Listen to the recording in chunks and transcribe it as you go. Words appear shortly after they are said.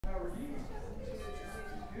How are you?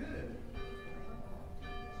 Good.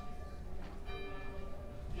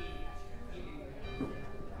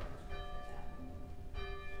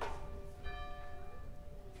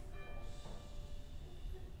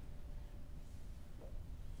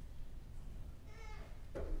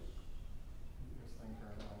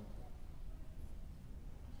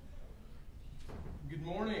 Good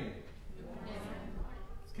morning.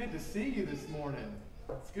 It's good to see you this morning.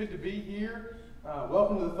 It's good to be here.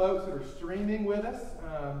 Welcome to the folks that are streaming with us.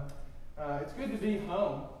 It's good to be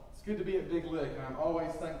home. It's good to be at Big Lick. I'm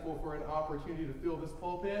always thankful for an opportunity to fill this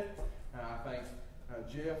pulpit. I thank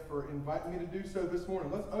Jeff for inviting me to do so this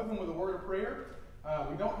morning. Let's open with a word of prayer.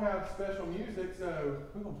 We don't have special music, so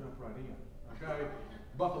we're going to jump right in. Okay?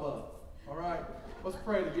 Buckle up. All right? Let's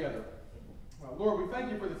pray together. Lord, we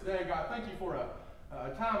thank you for this day. God, thank you for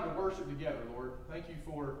a time to worship together, Lord. Thank you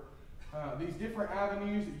for these different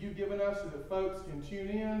avenues that you've given us so that folks can tune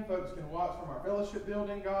in, folks can watch from our fellowship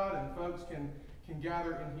building, God, and folks can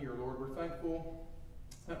gather in here, Lord. We're thankful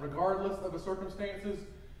that regardless of the circumstances,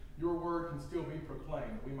 your word can still be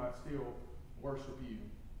proclaimed, that we might still worship you.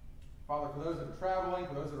 Father, for those that are traveling,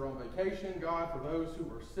 for those that are on vacation, God, for those who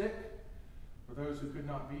are sick, for those who could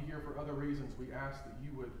not be here for other reasons, we ask that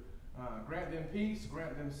you would grant them peace,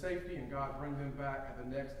 grant them safety, and God, bring them back at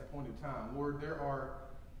the next appointed time. Lord, there are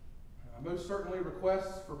most certainly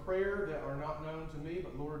requests for prayer that are not known to me,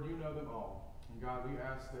 but Lord, you know them all. And God, we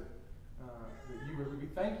ask that we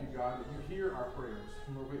thank you, God, that you hear our prayers.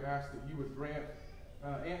 And Lord, we ask that you would grant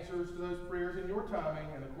answers to those prayers in your timing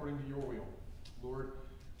and according to your will. Lord,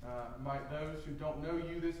 might those who don't know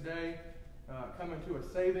you this day come into a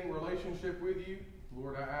saving relationship with you.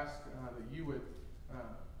 Lord, I ask that you would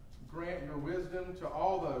grant your wisdom to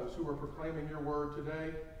all those who are proclaiming your word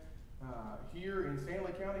today here in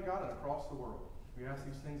Stanley County, God, and across the world. We ask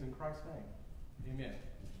these things in Christ's name. Amen.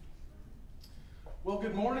 Well,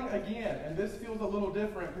 good morning again. And this feels a little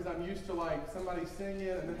different because I'm used to like somebody singing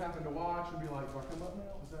and then having to watch and be like, do I come up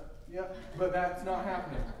now? Is that, yeah? But that's not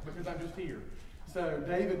happening because I'm just here. So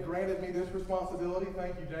David granted me this responsibility.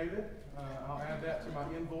 Thank you, David. I'll add that to my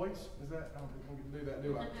invoice. Is that? I don't think we can do that,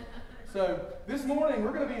 do I? So this morning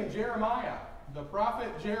we're going to be in Jeremiah, the prophet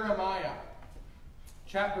Jeremiah,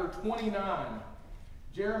 chapter 29.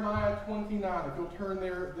 Jeremiah 29, if you'll turn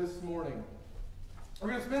there this morning. We're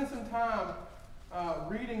going to spend some time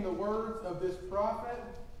reading the words of this prophet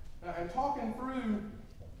and talking through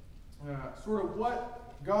sort of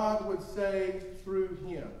what God would say through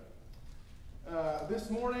him. This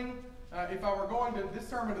morning, if I were going to, this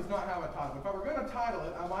sermon does not have a title. If I were going to title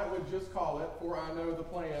it, I would just call it, For I Know the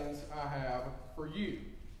Plans I Have for You.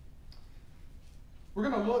 We're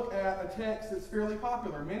going to look at a text that's fairly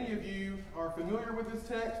popular. Many of you are familiar with this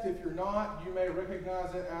text. If you're not, you may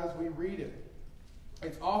recognize it as we read it.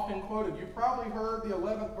 It's often quoted. You've probably heard the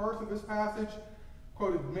 11th verse of this passage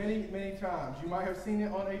quoted many, many times. You might have seen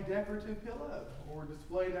it on a decorative pillow or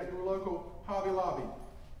displayed at your local Hobby Lobby.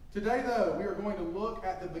 Today, though, we are going to look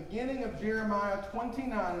at the beginning of Jeremiah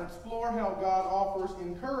 29 and explore how God offers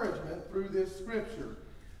encouragement through this scripture,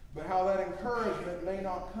 but how that encouragement may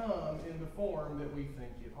not come in the form that we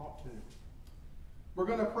think it ought to. We're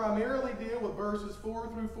going to primarily deal with verses 4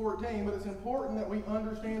 through 14, but it's important that we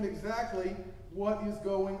understand exactly what is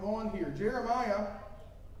going on here. Jeremiah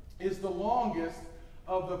is the longest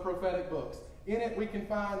of the prophetic books. In it, we can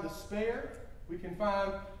find despair. We can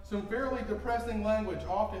find some fairly depressing language.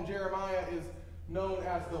 Often Jeremiah is known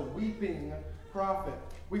as the weeping prophet.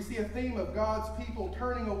 We see a theme of God's people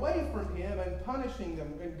turning away from him and punishing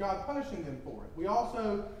them, and God punishing them for it. We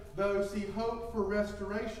also, though, see hope for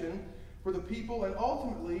restoration for the people and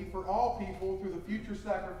ultimately for all people through the future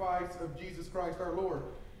sacrifice of Jesus Christ our Lord.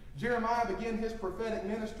 Jeremiah began his prophetic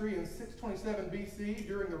ministry in 627 BC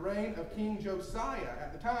during the reign of King Josiah.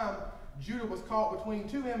 At the time, Judah was caught between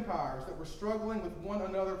two empires that were struggling with one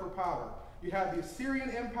another for power. You had the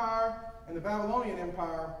Assyrian Empire and the Babylonian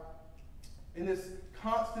Empire in this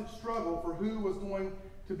constant struggle for who was going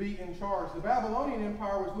to be in charge. The Babylonian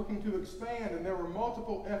Empire was looking to expand, and there were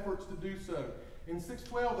multiple efforts to do so. In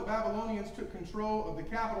 612, the Babylonians took control of the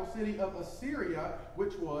capital city of Assyria,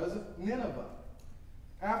 which was Nineveh.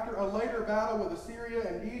 After a later battle with Assyria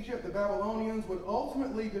and Egypt, the Babylonians would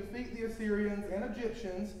ultimately defeat the Assyrians and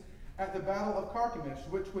Egyptians at the Battle of Carchemish,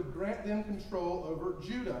 which would grant them control over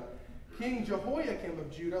Judah. King Jehoiakim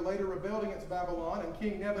of Judah later rebelled against Babylon, and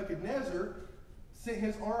King Nebuchadnezzar sent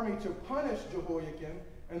his army to punish Jehoiakim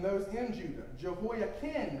and those in Judah.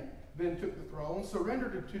 Jehoiakim then took the throne,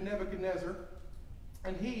 surrendered to Nebuchadnezzar,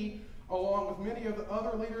 and he, along with many of the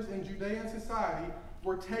other leaders in Judean society,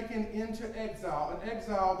 were taken into exile, an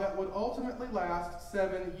exile that would ultimately last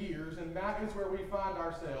 7 years, and that is where we find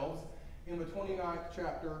ourselves in the 29th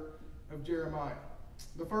chapter of Jeremiah.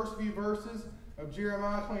 The first few verses of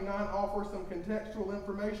Jeremiah 29 offer some contextual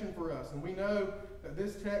information for us, and we know that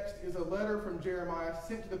this text is a letter from Jeremiah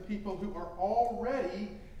sent to the people who are already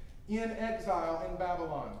in exile in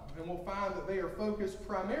Babylon, and we'll find that they are focused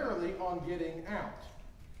primarily on getting out.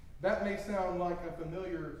 That may sound like a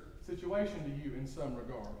familiar situation to you in some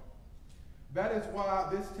regard. That is why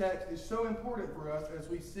this text is so important for us as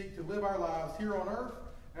we seek to live our lives here on earth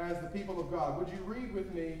as the people of God. Would you read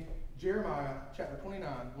with me Jeremiah chapter 29?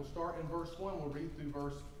 We'll start in verse 1. We'll read through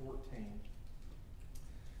verse 14.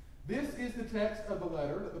 This is the text of the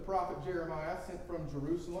letter that the prophet Jeremiah sent from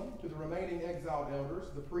Jerusalem to the remaining exiled elders,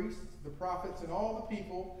 the priests, the prophets, and all the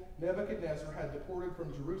people Nebuchadnezzar had deported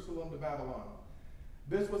from Jerusalem to Babylon.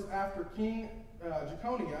 This was after King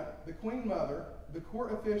Jeconiah, the queen mother, the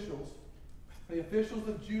court officials, the officials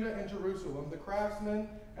of Judah and Jerusalem, the craftsmen,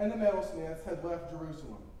 and the metalsmiths had left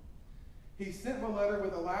Jerusalem. He sent the letter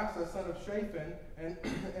with Elasah, son of Shaphan,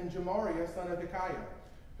 and Gemariah, son of Hilkiah,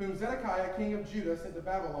 whom Zedekiah, king of Judah, sent to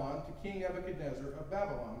Babylon to King Nebuchadnezzar of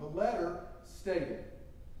Babylon. The letter stated,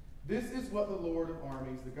 "This is what the Lord of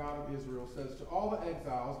armies, the God of Israel, says to all the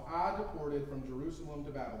exiles I deported from Jerusalem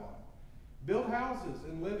to Babylon. Build houses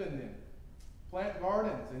and live in them. Plant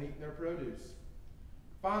gardens and eat their produce.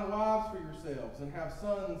 Find wives for yourselves and have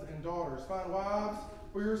sons and daughters. Find wives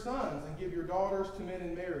for your sons and give your daughters to men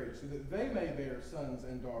in marriage, so that they may bear sons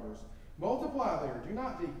and daughters. Multiply there, do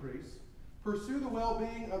not decrease. Pursue the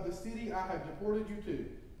well-being of the city I have deported you to.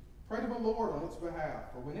 Pray to the Lord on its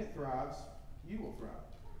behalf, for when it thrives, you will thrive.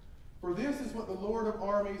 For this is what the Lord of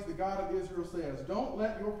armies, the God of Israel, says. Don't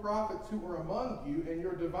let your prophets who are among you and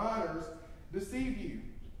your diviners deceive you.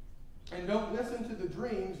 And don't listen to the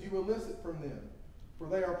dreams you elicit from them, for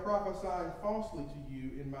they are prophesying falsely to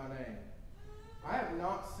you in my name. I have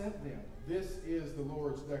not sent them. This is the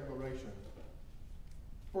Lord's declaration.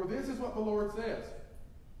 For this is what the Lord says.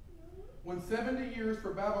 When 70 years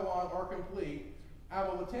for Babylon are complete, I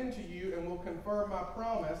will attend to you and will confirm my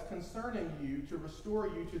promise concerning you to restore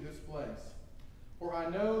you to this place. For I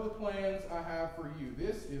know the plans I have for you.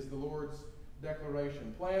 This is the Lord's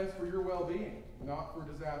declaration. Plans for your well-being, not for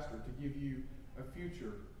disaster, to give you a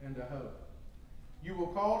future and a hope. You will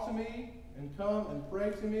call to me and come and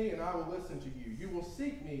pray to me, and I will listen to you. You will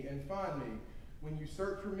seek me and find me when you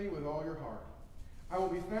search for me with all your heart. I will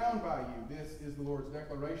be found by you. This is the Lord's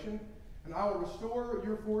declaration. And I will restore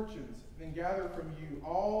your fortunes and gather you from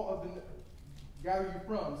all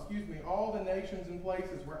the nations and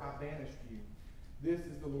places where I banished you. This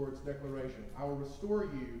is the Lord's declaration. I will restore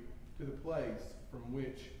you to the place from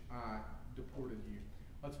which I deported you.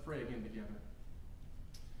 Let's pray again together.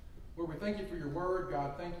 Lord, we thank you for your word.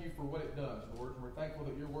 God, thank you for what it does, Lord. We're thankful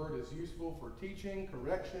that your word is useful for teaching,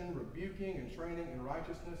 correction, rebuking, and training in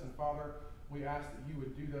righteousness. And Father, we ask that you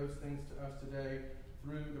would do those things to us today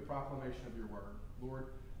through the proclamation of your word. Lord,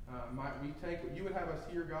 might we take what you would have us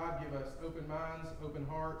hear, God. Give us open minds, open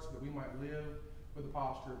hearts, that we might live with a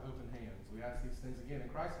posture of open hands. We ask these things again in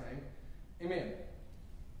Christ's name. Amen.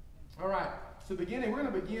 All right, so we're going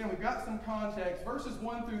to begin. We've got some context. Verses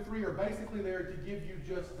 1 through 3 are basically there to give you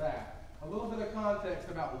just that. A little bit of context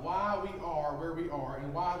about why we are where we are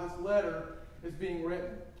and why this letter is being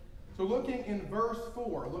written. So looking in verse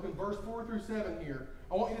 4 through 7 here,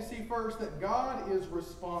 I want you to see first that God is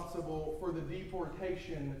responsible for the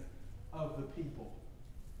deportation of the people.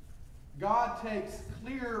 God takes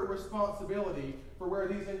clear responsibility for where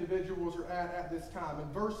these individuals are at this time.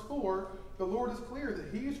 In verse 4, the Lord is clear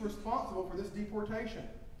that he is responsible for this deportation.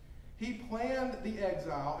 He planned the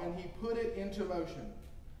exile and he put it into motion.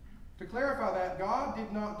 To clarify that, God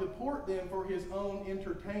did not deport them for his own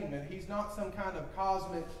entertainment. He's not some kind of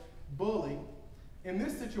cosmic bully. In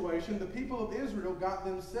this situation, the people of Israel got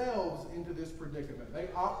themselves into this predicament. They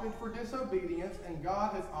opted for disobedience, and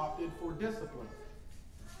God has opted for discipline.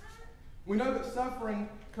 We know that suffering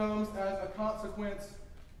comes as a consequence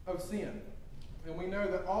of sin. And we know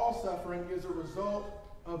that all suffering is a result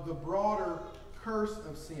of the broader curse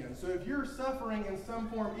of sin. So if you're suffering in some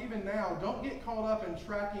form even now, don't get caught up in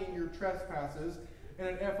tracking your trespasses in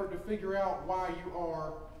an effort to figure out why you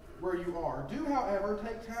are where you are. Do, however,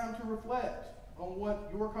 take time to reflect on what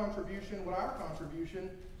your contribution, what our contribution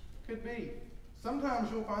could be.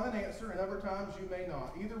 Sometimes you'll find an answer, and other times you may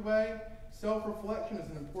not. Either way, self-reflection is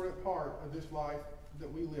an important part of this life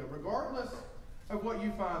that we live. Regardless of what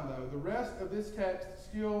you find, though, the rest of this text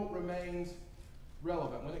still remains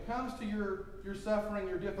relevant. When it comes to your suffering,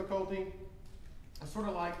 your difficulty, it's sort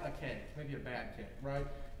of like a cake, maybe a bad cake, right?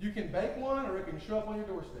 You can bake one or it can show up on your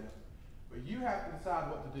doorstep. But you have to decide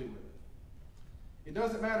what to do with it. It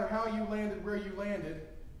doesn't matter how you landed where you landed.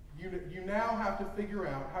 You now have to figure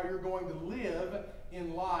out how you're going to live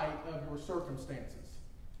in light of your circumstances.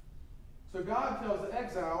 So God tells the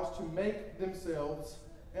exiles to make themselves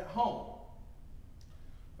at home.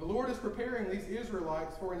 The Lord is preparing these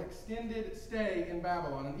Israelites for an extended stay in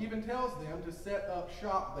Babylon and even tells them to set up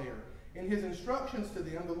shop there. In his instructions to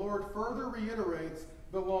them, the Lord further reiterates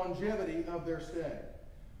the longevity of their stay.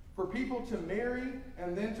 For people to marry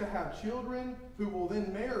and then to have children who will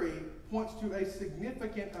then marry points to a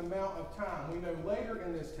significant amount of time. We know later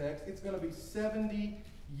in this text it's going to be 70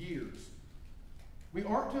 years. We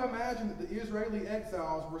aren't to imagine that the Israeli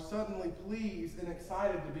exiles were suddenly pleased and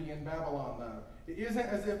excited to be in Babylon, though. It isn't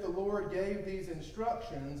as if the Lord gave these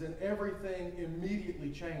instructions and everything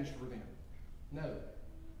immediately changed for them. No.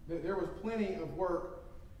 There was plenty of work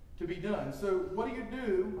to be done. So what do you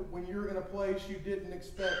do when you're in a place you didn't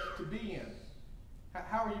expect to be in?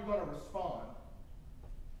 How are you going to respond?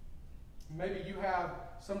 Maybe you have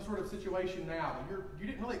some sort of situation now that you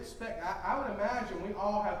didn't really expect. I would imagine we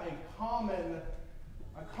all have a common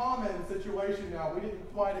situation now we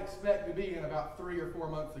didn't quite expect to be in about 3 or 4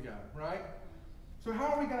 months ago, right? So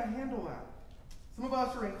how are we going to handle that? Some of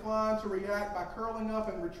us are inclined to react by curling up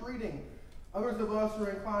and retreating. Others of us are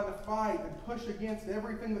inclined to fight and push against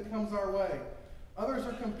everything that comes our way. Others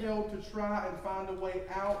are compelled to try and find a way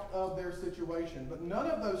out of their situation. But none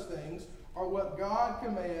of those things are what God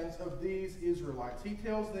commands of these Israelites. He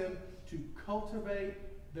tells them to cultivate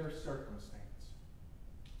their circumstance.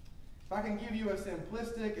 If I can give you a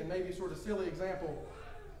simplistic and maybe sort of silly example,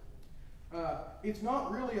 it's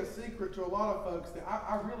not really a secret to a lot of folks that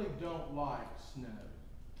I really don't like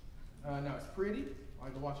snow. Now, it's pretty. I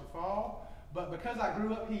like to watch it fall. But because I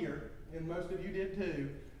grew up here, and most of you did too,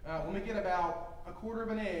 when we get about 1/4 of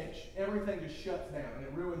an inch, everything just shuts down, and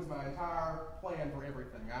it ruins my entire plan for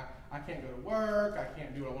everything. I can't go to work. I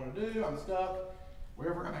can't do what I want to do. I'm stuck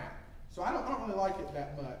wherever I'm at. So I don't really like it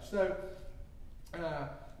that much. So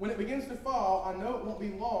when it begins to fall, I know it won't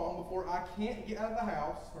be long before I can't get out of the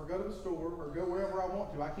house or go to the store or go wherever I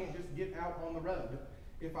want to. I can't just get out on the road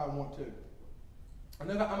if I want to. I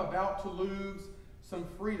know that I'm about to lose some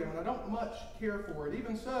freedom, and I don't much care for it.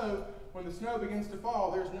 Even so, when the snow begins to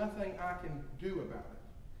fall, there's nothing I can do about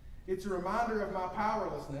it. It's a reminder of my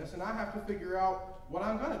powerlessness, and I have to figure out what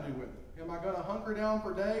I'm going to do with it. Am I going to hunker down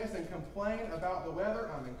for days and complain about the weather?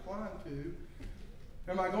 I'm inclined to.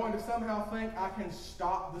 Am I going to somehow think I can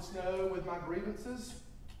stop the snow with my grievances?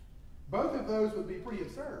 Both of those would be pretty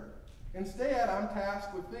absurd. Instead, I'm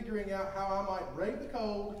tasked with figuring out how I might brave the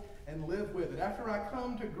cold and live with it. After I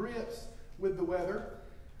come to grips with the weather,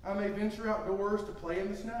 I may venture outdoors to play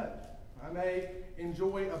in the snow. I may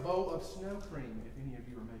enjoy a bowl of snow cream, if any of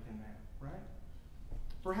you are making that, right?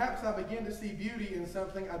 Perhaps I begin to see beauty in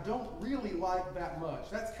something I don't really like that much.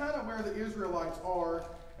 That's kind of where the Israelites are,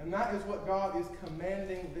 and that is what God is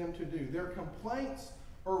commanding them to do. Their complaints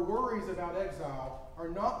or worries about exile are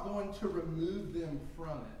not going to remove them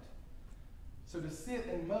from it. So to sit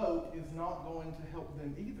and mope is not going to help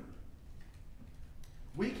them either.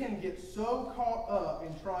 We can get so caught up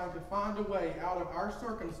in trying to find a way out of our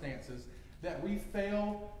circumstances that we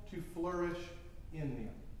fail to flourish in them.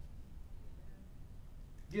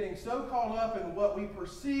 Getting so caught up in what we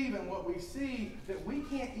perceive and what we see that we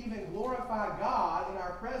can't even glorify God in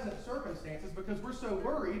our present circumstances because we're so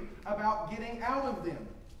worried about getting out of them.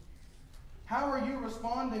 How are you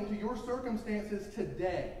responding to your circumstances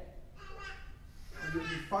today? Are you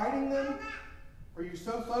fighting them? Are you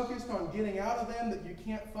so focused on getting out of them that you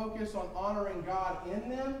can't focus on honoring God in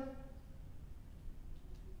them?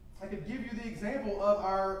 I could give you the example of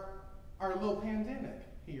our little pandemic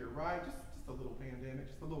here, right? Just a little pandemic,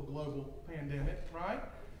 just a little global pandemic, right?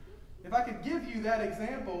 If I could give you that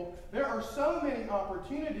example, there are so many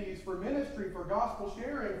opportunities for ministry, for gospel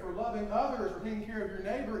sharing, for loving others, for taking care of your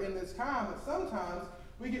neighbor in this time that sometimes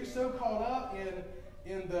we get so caught up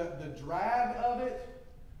in the drag of it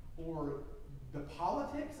or the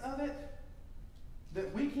politics of it that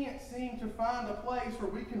we can't seem to find a place where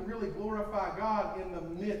we can really glorify God in the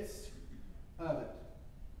midst of it.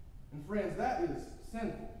 And friends, that is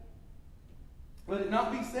sinful. Let it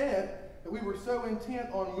not be said that we were so intent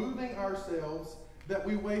on moving ourselves that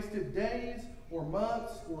we wasted days or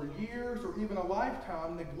months or years or even a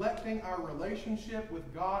lifetime neglecting our relationship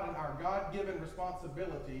with God and our God-given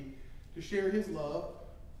responsibility to share His love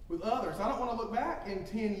with others. I don't want to look back in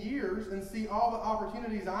 10 years and see all the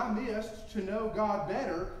opportunities I missed to know God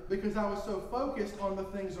better because I was so focused on the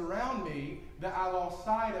things around me that I lost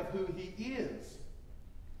sight of who He is.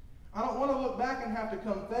 I don't want to look back and have to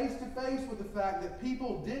come face to face with the fact that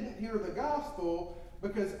people didn't hear the gospel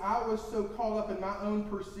because I was so caught up in my own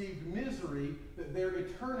perceived misery that their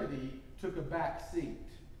eternity took a back seat.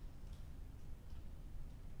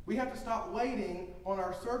 We have to stop waiting on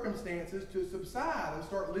our circumstances to subside and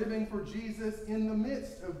start living for Jesus in the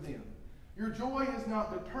midst of them. Your joy is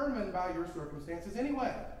not determined by your circumstances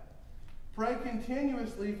anyway. Pray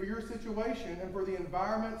continuously for your situation and for the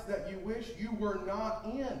environments that you wish you were not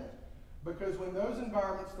in, because when those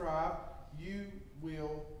environments thrive, you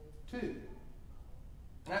will too.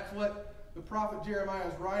 That's what the prophet Jeremiah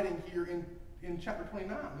is writing here in chapter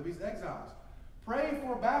 29 of these exiles. Pray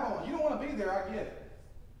for Babylon. You don't want to be there, I get it.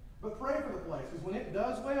 But pray for the place, because when it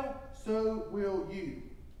does well, so will you.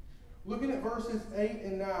 Looking at verses 8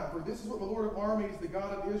 and 9, for this is what the Lord of armies, the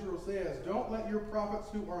God of Israel, says, don't let your prophets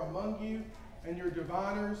who are among you and your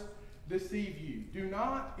diviners deceive you. Do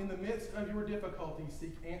not, in the midst of your difficulty,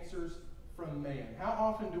 seek answers from man. How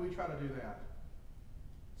often do we try to do that?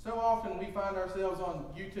 So often we find ourselves on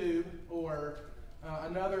YouTube or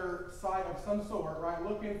another site of some sort, right,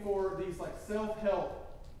 looking for these like self-help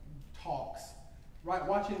talks, right,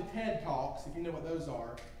 watching TED Talks, if you know what those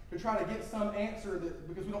are, to try to get some answer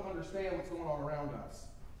because we don't understand what's going on around us.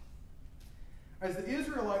 As the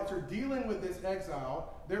Israelites are dealing with this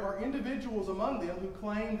exile, there are individuals among them who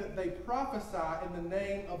claim that they prophesy in the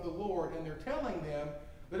name of the Lord, and they're telling them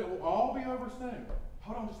that it will all be over soon.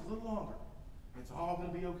 Hold on just a little longer. It's all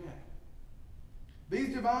going to be okay.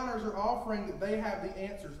 These diviners are offering that they have the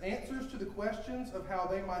answers to the questions of how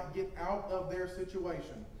they might get out of their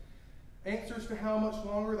situation. Answers to how much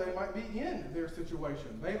longer they might be in their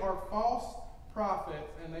situation. They are false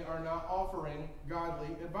prophets, and they are not offering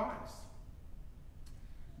godly advice.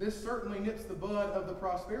 This certainly nips the bud of the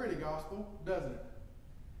prosperity gospel, doesn't it?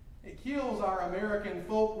 It kills our American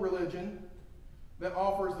folk religion that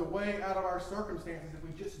offers the way out of our circumstances if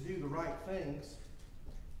we just do the right things.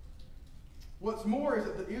 What's more is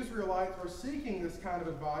that the Israelites are seeking this kind of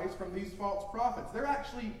advice from these false prophets. They're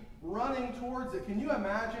actually running towards it. Can you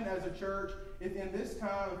imagine as a church if in this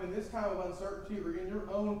time of uncertainty, or in your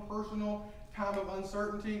own personal time of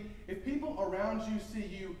uncertainty, if people around you see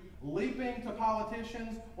you leaping to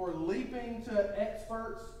politicians or leaping to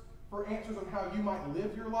experts for answers on how you might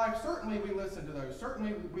live your life? Certainly we listen to those.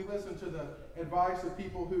 Certainly we listen to the advice of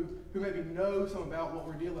people who maybe know some about what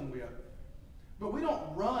we're dealing with. But we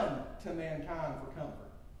don't run to mankind for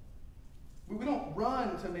comfort. We don't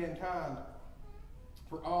run to mankind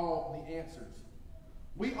for all the answers.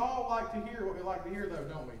 We all like to hear what we like to hear, though,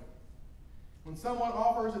 don't we? When someone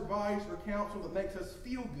offers advice or counsel that makes us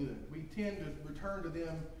feel good, we tend to return to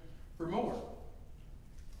them for more.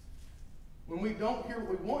 When we don't hear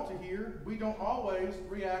what we want to hear, we don't always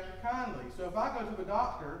react kindly. So if I go to the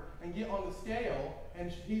doctor and get on the scale,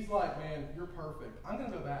 and he's like, man, you're perfect, I'm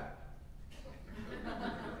going to go back.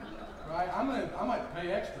 Right? I might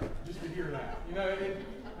pay extra just to hear that. You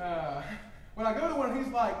know, when I go to one,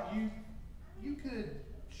 he's like, you could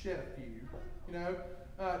shed a few. You know,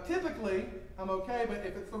 typically I'm okay, but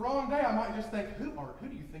if it's the wrong day, I might just think, who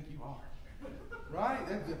do you think you are? Right?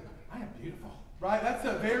 I am beautiful. Right? That's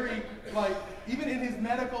a very, like, even in his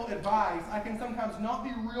medical advice, I can sometimes not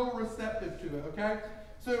be real receptive to it. Okay?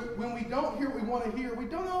 So when we don't hear what we want to hear, we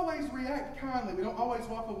don't always react kindly. We don't always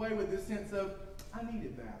walk away with this sense of, I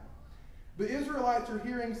needed that. The Israelites are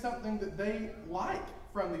hearing something that they like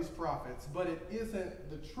from these prophets, but it isn't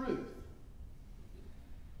the truth.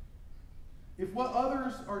 If what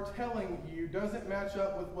others are telling you doesn't match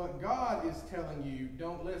up with what God is telling you,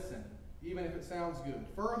 don't listen, even if it sounds good.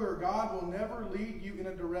 Further, God will never lead you in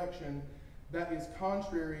a direction that is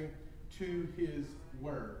contrary to his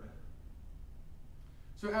word.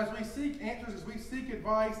 So as we seek answers, as we seek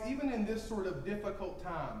advice, even in this sort of difficult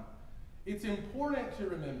time, it's important to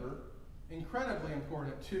remember, incredibly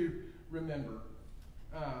important to remember,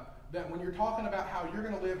 that when you're talking about how you're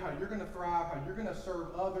going to live, how you're going to thrive, how you're going to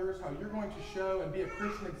serve others, how you're going to show and be a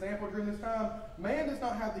Christian example during this time, man does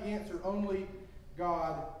not have the answer, only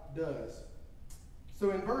God does.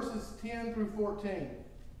 So in verses 10 through 14,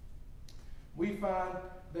 we find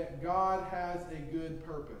that God has a good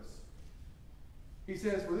purpose. He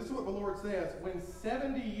says, for this is what the Lord says, when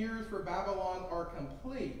 70 years for Babylon are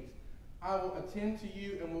complete, I will attend to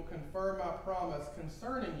you and will confirm my promise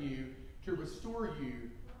concerning you to restore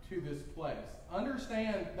you to this place.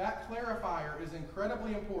 Understand that clarifier is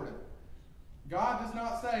incredibly important. God does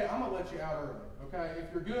not say, I'm going to let you out early. Okay?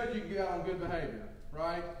 If you're good, you can get out on good behavior.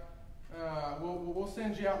 Right? We'll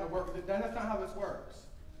send you out to work. That's not how this works.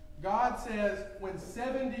 God says, when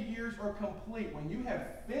 70 years are complete, when you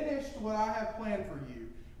have finished what I have planned for you,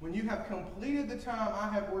 When you have completed the time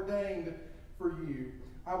I have ordained for you,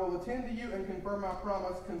 I will attend to you and confirm my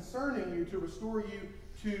promise concerning you to restore you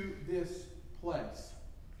to this place.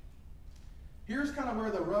 Here's kind of where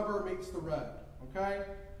the rubber meets the road, okay?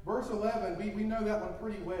 Verse 11, we know that one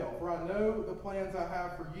pretty well. For I know the plans I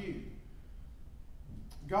have for you.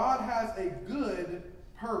 God has a good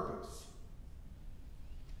purpose.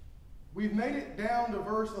 We've made it down to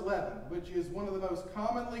verse 11, which is one of the most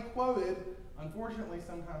commonly quoted, unfortunately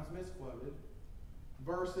sometimes misquoted,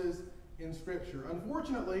 verses in Scripture.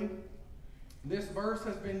 Unfortunately, this verse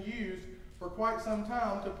has been used for quite some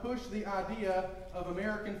time to push the idea of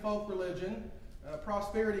American folk religion,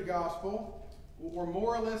 prosperity gospel, or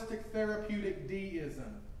moralistic therapeutic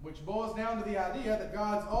deism, which boils down to the idea that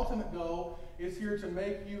God's ultimate goal is here to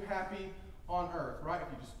make you happy on earth, right? If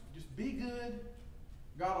you just be good,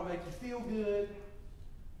 God will make you feel good,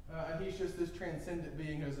 and he's just this transcendent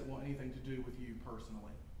being who doesn't want anything to do with you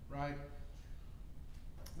personally, right?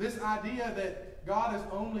 This idea that God is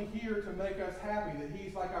only here to make us happy, that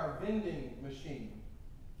he's like our vending machine,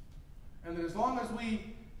 and that as long as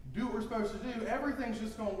we do what we're supposed to do, everything's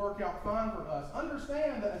just going to work out fine for us.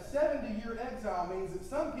 Understand that a 70-year exile means that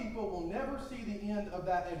some people will never see the end of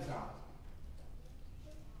that exile.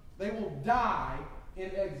 They will die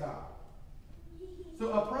in exile.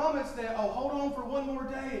 So a promise that, oh, hold on for one more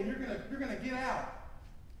day and you're gonna get out,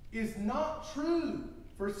 is not true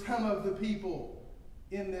for some of the people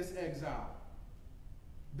in this exile.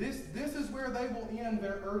 This is where they will end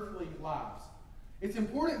their earthly lives. It's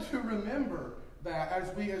important to remember that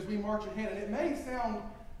as we march ahead, and it may sound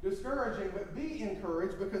discouraging, but be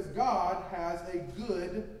encouraged because God has a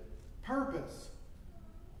good purpose.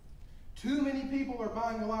 Too many people are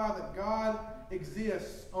buying the lie that God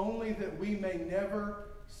exists only that we may never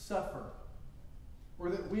suffer, or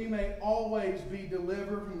that we may always be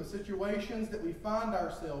delivered from the situations that we find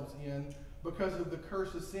ourselves in because of the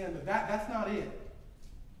curse of sin. But that's not it.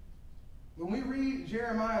 When we read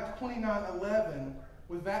Jeremiah 29:11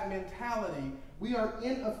 with that mentality, we are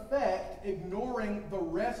in effect ignoring the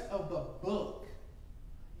rest of the book.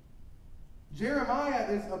 Jeremiah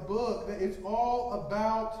is a book that is all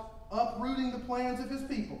about uprooting the plans of his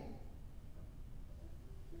people,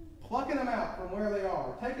 plucking them out from where they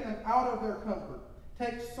are, taking them out of their comfort.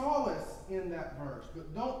 Take solace in that verse,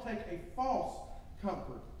 but don't take a false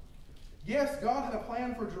comfort. Yes, God had a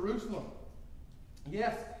plan for Jerusalem.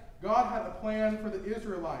 Yes, God had a plan for the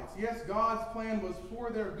Israelites. Yes, God's plan was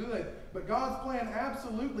for their good, but God's plan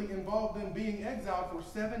absolutely involved them being exiled for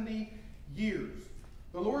 70 years.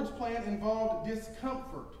 The Lord's plan involved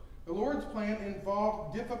discomfort. The Lord's plan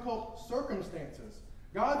involved difficult circumstances.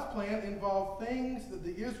 God's plan involved things that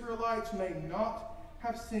the Israelites may not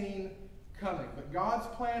have seen coming. But God's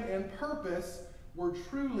plan and purpose were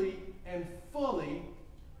truly and fully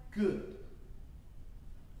good.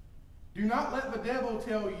 Do not let the devil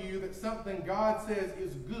tell you that something God says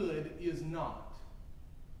is good is not.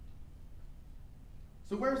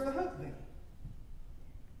 So where's the hope then?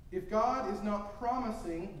 If God is not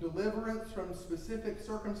promising deliverance from specific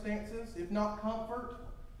circumstances, if not comfort,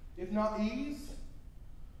 if not ease,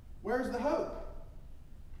 where's the hope?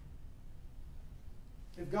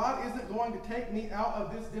 If God isn't going to take me out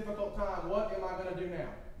of this difficult time, what am I going to do now?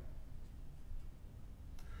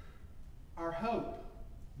 Our hope,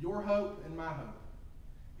 your hope and my hope,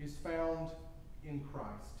 is found in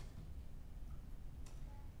Christ.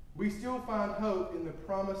 We still find hope in the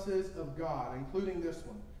promises of God, including this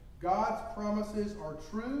one. God's promises are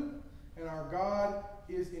true, and our God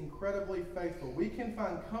is incredibly faithful. We can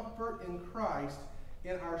find comfort in Christ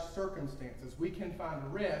in our circumstances. We can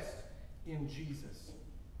find rest in Jesus.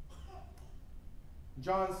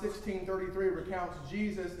 John 16:33 recounts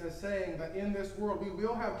Jesus as saying that in this world we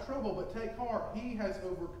will have trouble, but take heart, he has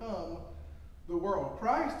overcome the world.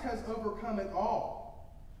 Christ has overcome it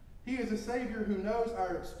all. He is a Savior who knows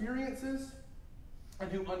our experiences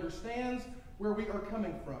and who understands where we are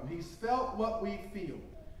coming from. He's felt what we feel.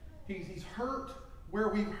 He's hurt where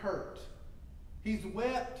we've hurt. He's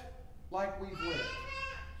wept like we've wept.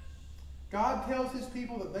 God tells his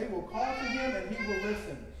people that they will call to him and he will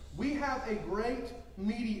listen. We have a great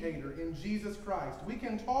mediator in Jesus Christ. We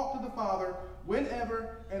can talk to the Father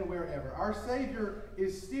whenever and wherever. Our Savior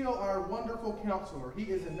is still our wonderful counselor. He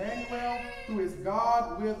is Emmanuel, who is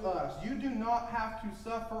God with us. You do not have to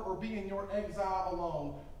suffer or be in your exile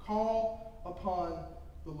alone. Call upon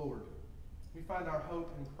the Lord. We find our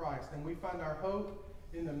hope in Christ, and we find our hope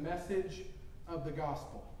in the message of the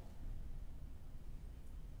gospel.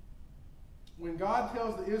 When God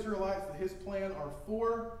tells the Israelites that his plan are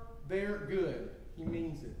for their good, he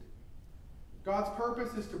means it. God's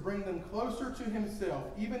purpose is to bring them closer to himself,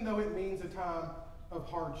 even though it means a time of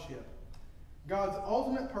hardship. God's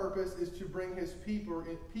ultimate purpose is to bring his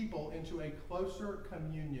people into a closer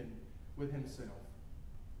communion with himself.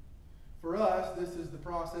 For us, this is the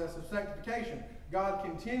process of sanctification. God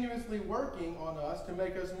continuously working on us to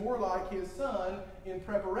make us more like his Son in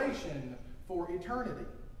preparation for eternity.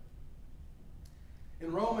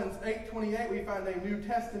 In Romans 8:28, we find a New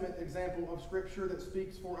Testament example of Scripture that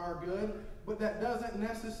speaks for our good, but that doesn't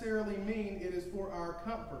necessarily mean it is for our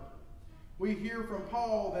comfort. We hear from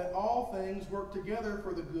Paul that all things work together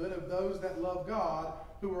for the good of those that love God,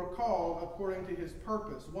 who are called according to his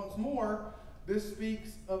purpose. Once more, this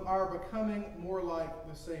speaks of our becoming more like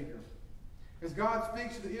the Savior. As God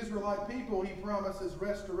speaks to the Israelite people, he promises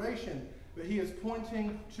restoration, but he is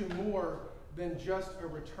pointing to more than just a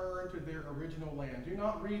return to their original land. Do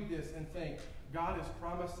not read this and think God is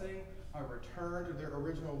promising a return to their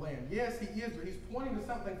original land. Yes, he is, but he's pointing to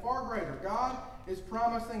something far greater. God is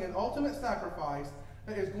promising an ultimate sacrifice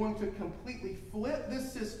that is going to completely flip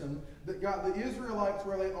this system that got the Israelites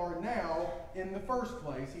where they are now in the first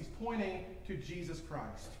place. He's pointing to Jesus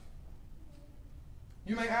Christ.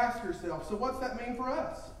 You may ask yourself, so what's that mean for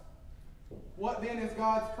us? What then is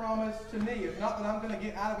God's promise to me? If not that I'm going to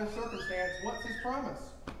get out of his circumstance, what's his promise?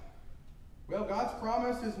 Well, God's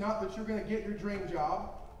promise is not that you're going to get your dream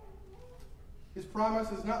job. His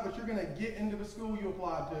promise is not that you're going to get into the school you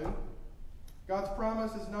applied to. God's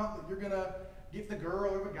promise is not that you're going to get the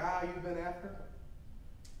girl or the guy you've been after.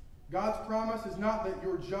 God's promise is not that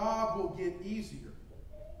your job will get easier.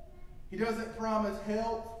 He doesn't promise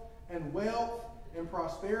health and wealth and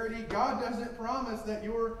prosperity. God doesn't promise that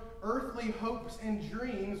your earthly hopes and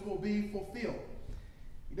dreams will be fulfilled.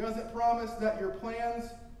 He doesn't promise that your plans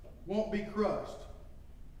won't be crushed.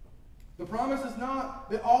 The promise is not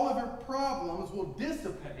that all of your problems will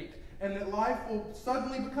dissipate and that life will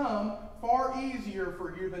suddenly become far easier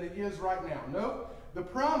for you than it is right now. Nope. The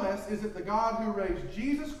promise is that the God who raised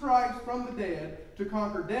Jesus Christ from the dead to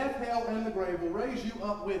conquer death, hell, and the grave will raise you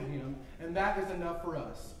up with him, and that is enough for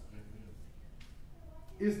us.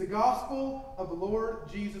 Is the gospel of the Lord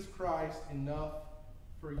Jesus Christ enough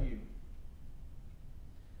for you?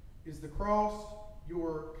 Is the cross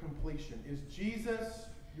your completion? Is Jesus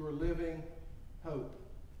your living hope?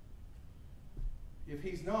 If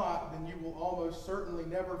he's not, then you will almost certainly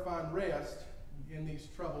never find rest in these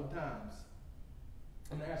troubled times.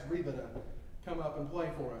 I'm going to ask Reba to come up and play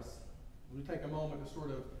for us. We'll take a moment to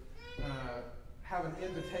sort of have an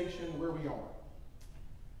invitation where we are.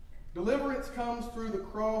 Deliverance comes through the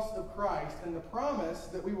cross of Christ, and the promise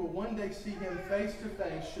that we will one day see him face to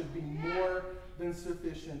face should be more than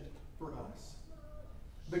sufficient for us.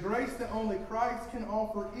 The grace that only Christ can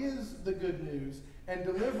offer is the good news, and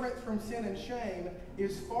deliverance from sin and shame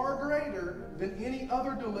is far greater than any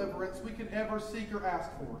other deliverance we could ever seek or ask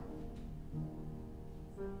for.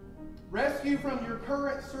 Rescue from your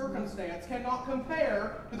current circumstance cannot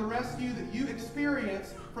compare to the rescue that you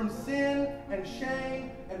experience from sin and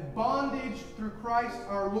shame and bondage through Christ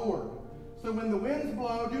our Lord. So when the winds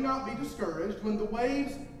blow, do not be discouraged. When the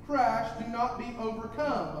waves crash, do not be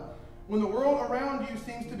overcome. When the world around you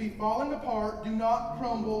seems to be falling apart, do not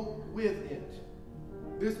crumble with it.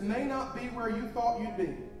 This may not be where you thought you'd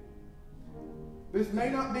be. This may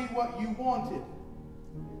not be what you wanted.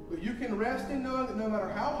 But you can rest in knowing that no matter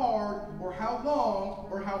how hard or how long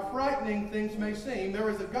or how frightening things may seem, there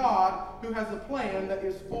is a God who has a plan that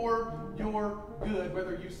is for your good,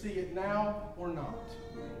 whether you see it now or not.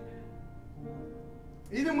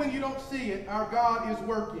 Even when you don't see it, our God is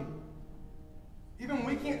working. Even when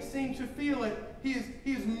we can't seem to feel it, He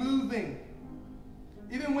is moving.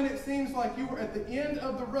 Even when it seems like you are at the end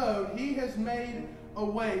of the road, He has made a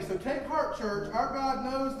way. So take heart, church. Our God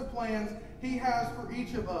knows the plans He has for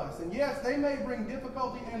each of us. And yes, they may bring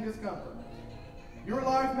difficulty and discomfort. Your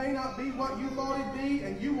life may not be what you thought it'd be,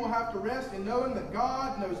 and you will have to rest in knowing that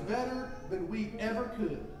God knows better than we ever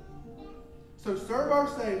could. So serve our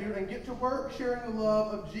Savior and get to work sharing the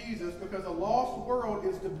love of Jesus, because a lost world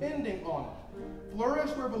is depending on it.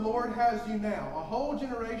 Flourish where the Lord has you now. A whole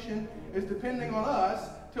generation is depending on us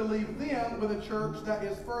to leave them with a church that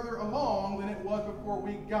is further along than it was before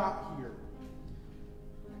we got here.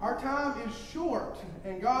 Our time is short,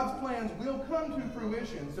 and God's plans will come to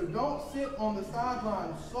fruition. So don't sit on the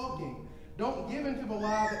sidelines sulking. Don't give in to the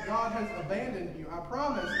lie that God has abandoned you. I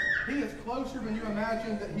promise He is closer than you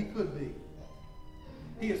imagined that He could be.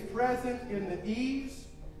 He is present in the ease,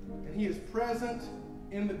 and He is present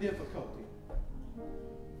in the difficulty.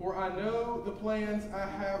 For I know the plans I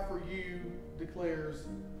have for you, declares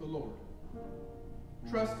the Lord.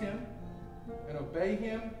 Trust Him and obey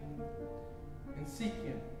Him, and seek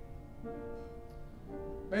Him.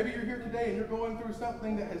 Maybe you're here today and you're going through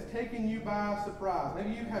something that has taken you by surprise.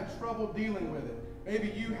 Maybe you've had trouble dealing with it. Maybe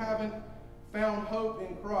you haven't found hope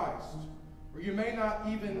in Christ, or you may not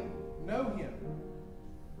even know Him.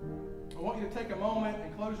 I want you to take a moment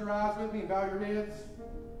and close your eyes with me and bow your heads.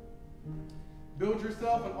 Build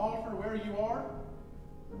yourself an altar where you are.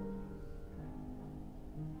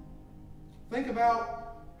 Think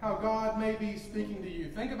about how God may be speaking to you.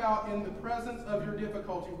 Think about in the presence of your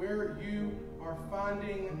difficulty where you are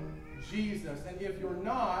finding Jesus. And if you're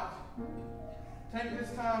not, take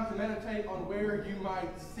this time to meditate on where you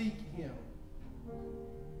might seek Him.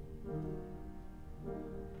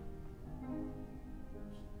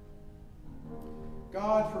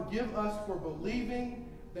 God, forgive us for believing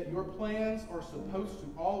that your plans are supposed to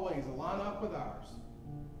always line up with ours.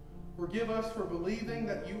 Forgive us for believing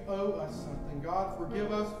that you owe us something. God,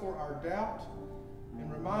 forgive us for our doubt and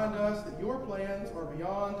remind us that your plans are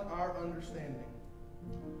beyond our understanding.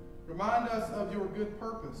 Remind us of your good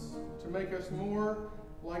purpose to make us more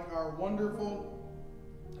like our wonderful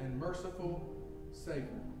and merciful Savior.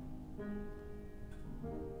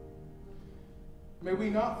 May we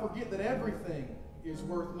not forget that everything is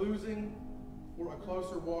worth losing for a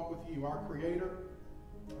closer walk with you, our Creator,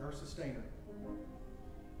 our Sustainer.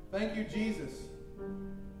 Thank you, Jesus,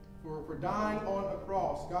 for dying on a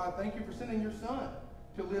cross. God, thank you for sending your Son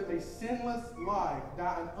to live a sinless life,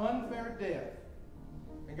 die an unfair death.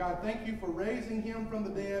 And God, thank you for raising him from the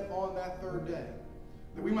dead on that third day,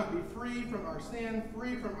 that we might be free from our sin,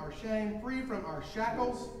 free from our shame, free from our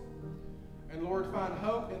shackles, and Lord, find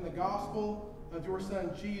hope in the gospel of your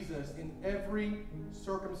Son Jesus in every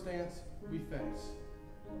circumstance we face.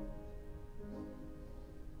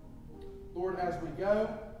 Lord, as we go,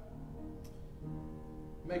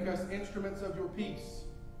 make us instruments of your peace.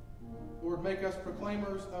 Lord, make us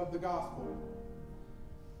proclaimers of the gospel.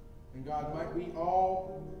 And God, might we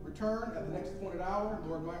all return at the next appointed hour.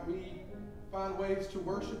 Lord, might we find ways to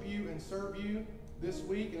worship you and serve you this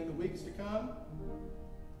week and in the weeks to come,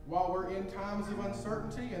 while we're in times of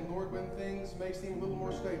uncertainty and, Lord, when things may seem a little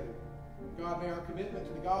more stable. God, may our commitment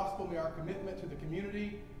to the gospel, may our commitment to the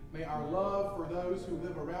community, may our love for those who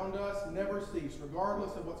live around us never cease,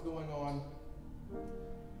 regardless of what's going on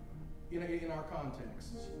in our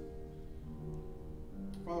contexts.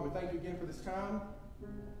 Father, we thank you again for this time.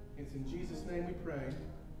 It's in Jesus' name we pray.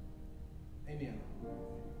 Amen.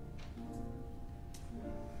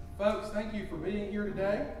 Folks, thank you for being here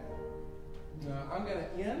today. I'm going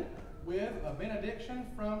to end with a benediction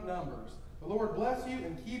from Numbers. The Lord bless you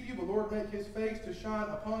and keep you. The Lord make his face to shine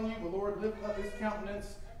upon you. The Lord lift up his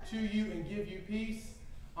countenance to you and give you peace.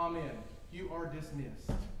 Amen. You are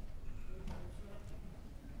dismissed.